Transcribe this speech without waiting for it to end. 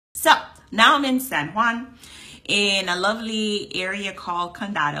So now I'm in San Juan in a lovely area called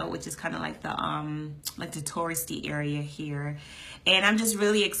Condado, which is kind of like the touristy area here. And I'm just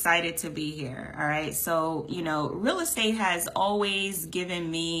really excited to be here. All right. So, you know, real estate has always given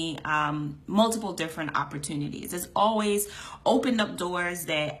me multiple different opportunities. It's always opened up doors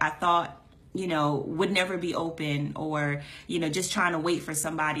that I thought, you know, would never be open, or, you know, just trying to wait for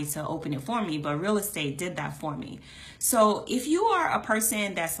somebody to open it for me. But real estate did that for me. So if you are a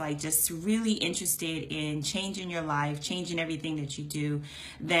person that's like just really interested in changing your life, changing everything that you do,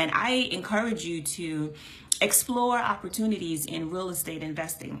 then I encourage you to explore opportunities in real estate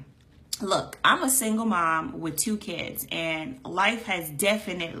investing. Look, I'm a single mom with 2 kids, and life has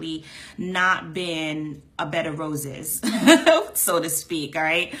definitely not been a bed of roses, so to speak, all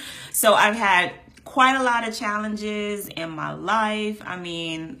right? So I've had quite a lot of challenges in my life. I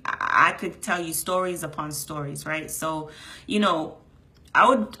mean, I could tell you stories upon stories, right? So, you know, I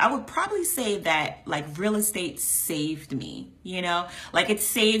would probably say that like real estate saved me, you know, like it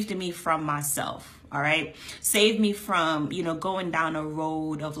saved me from myself. All right. Saved me from, you know, going down a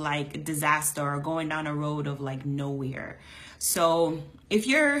road of like disaster or going down a road of like nowhere. So if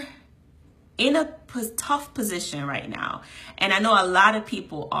you're in a tough position right now, and I know a lot of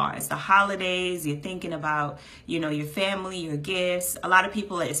people are, it's the holidays, you're thinking about, you know, your family, your gifts. A lot of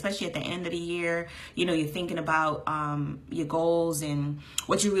people, especially at the end of the year, you know, you're thinking about your goals and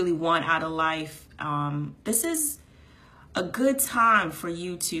what you really want out of life. This is a good time for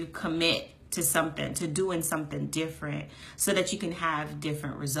you to commit to something, to doing something different so that you can have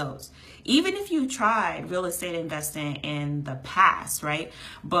different results. Even if you tried real estate investing in the past, right?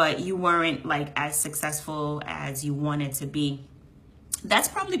 But you weren't like as successful as you wanted to be. That's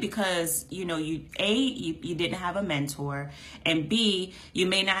probably because, you know, you didn't have a mentor, and B, you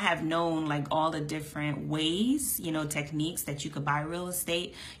may not have known like all the different ways, you know, techniques that you could buy real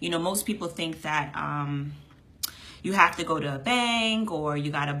estate. You know, most people think that, you have to go to a bank, or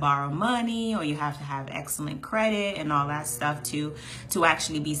you got to borrow money, or you have to have excellent credit and all that stuff to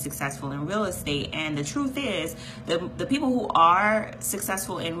actually be successful in real estate. And the truth is, the people who are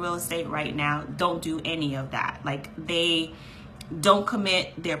successful in real estate right now don't do any of that. Like, they don't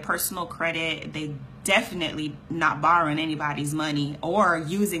commit their personal credit. They definitely not borrowing anybody's money or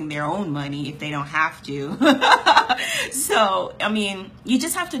using their own money if they don't have to. So, I mean, you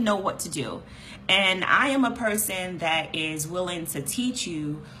just have to know what to do. And I am a person that is willing to teach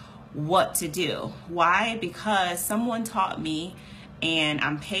you what to do. Why? Because someone taught me, and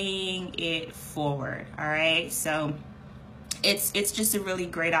I'm paying it forward. All right. So it's just a really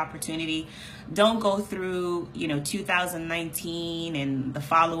great opportunity. Don't go through, you know, 2019 and the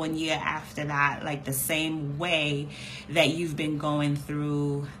following year after that like the same way that you've been going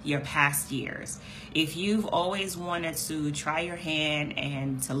through your past years. If you've always wanted to try your hand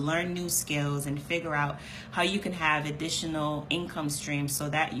and to learn new skills and figure out how you can have additional income streams so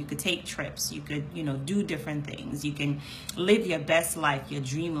that you could take trips, you could, you know, do different things, you can live your best life, your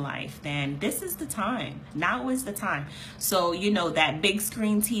dream life, then this is the time. Now is the time. So, you know, that big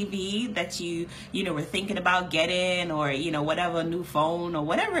screen TV that you know, were thinking about getting, or, you know, whatever, new phone or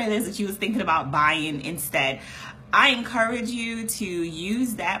whatever it is that you was thinking about buying instead, I encourage you to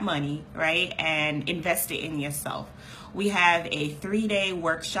use that money, right, and invest it in yourself. We have a 3-day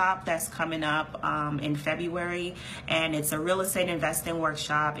workshop that's coming up in February, and it's a real estate investing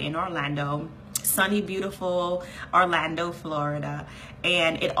workshop in Orlando, sunny, beautiful Orlando, Florida.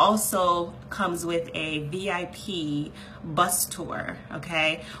 And it also comes with a VIP bus tour,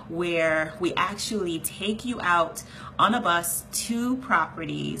 okay, where we actually take you out on a bus to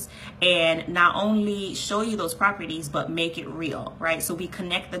properties and not only show you those properties, but make it real, right? So we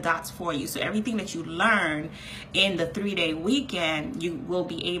connect the dots for you. So everything that you learn in the 3-day weekend, you will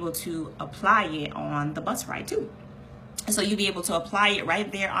be able to apply it on the bus ride too. So you'll be able to apply it right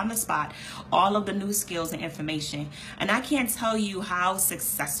there on the spot, all of the new skills and information. And I can't tell you how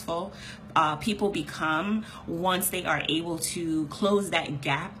successful people become once they are able to close that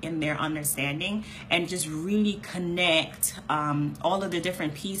gap in their understanding and just really connect all of the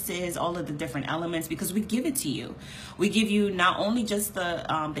different pieces, all of the different elements, because we give it to you. We give you not only just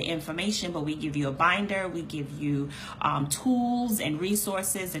the information, but we give you a binder. We give you tools and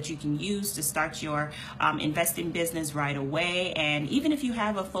resources that you can use to start your investing business right away. And even if you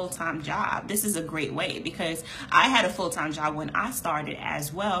have a full-time job, this is a great way, because I had a full-time job when I started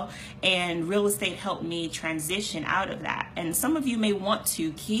as well, and real estate helped me transition out of that. And some of you may want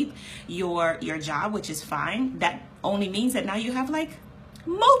to keep your job, which is fine. That only means that now you have like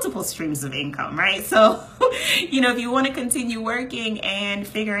multiple streams of income, right? So, if you want to continue working and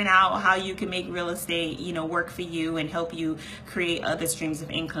figuring out how you can make real estate, work for you and help you create other streams of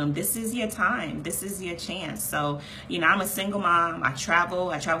income, this is your time. This is your chance. So, I'm a single mom. I travel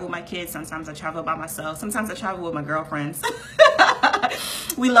with my kids. Sometimes I travel by myself. Sometimes I travel with my girlfriends.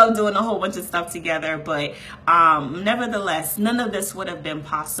 We love doing a whole bunch of stuff together, but nevertheless, none of this would have been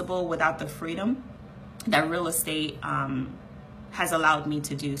possible without the freedom that real estate has allowed me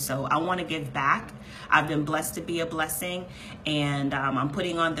to do. So I want to give back. I've been blessed to be a blessing, and I'm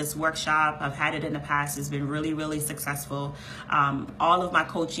putting on this workshop. I've had it in the past. It's been really, really successful. All of my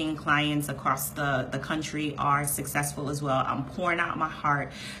coaching clients across the country are successful as well. I'm pouring out my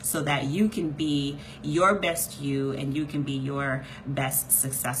heart so that you can be your best you and you can be your best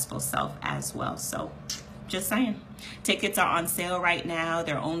successful self as well. So just saying. Tickets are on sale right now.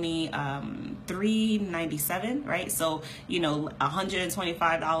 They're only $397, right? So,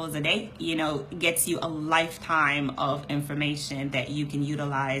 $125 a day, gets you a lifetime of information that you can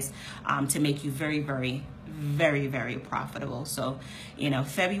utilize to make you very, very, very, very profitable. So,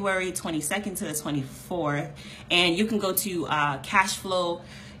 February 22nd to the 24th. And you can go to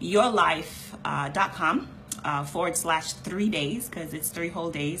cashflowyourlife.com. /3 days, because it's 3 whole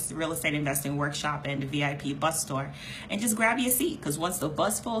days, real estate investing workshop and the VIP bus tour, and just grab your seat, because once the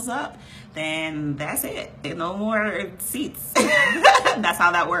bus fills up, then that's it. There's no more seats. That's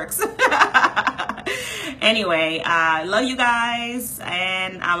how that works. Anyway, love you guys,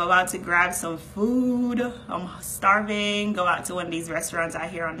 and I'm about to grab some food. I'm starving. Go out to one of these restaurants out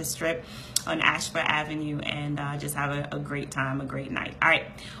here on the strip on Ashford Avenue and just have a great time, a great night. All right,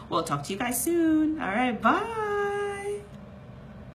 we'll talk to you guys soon. All right, bye.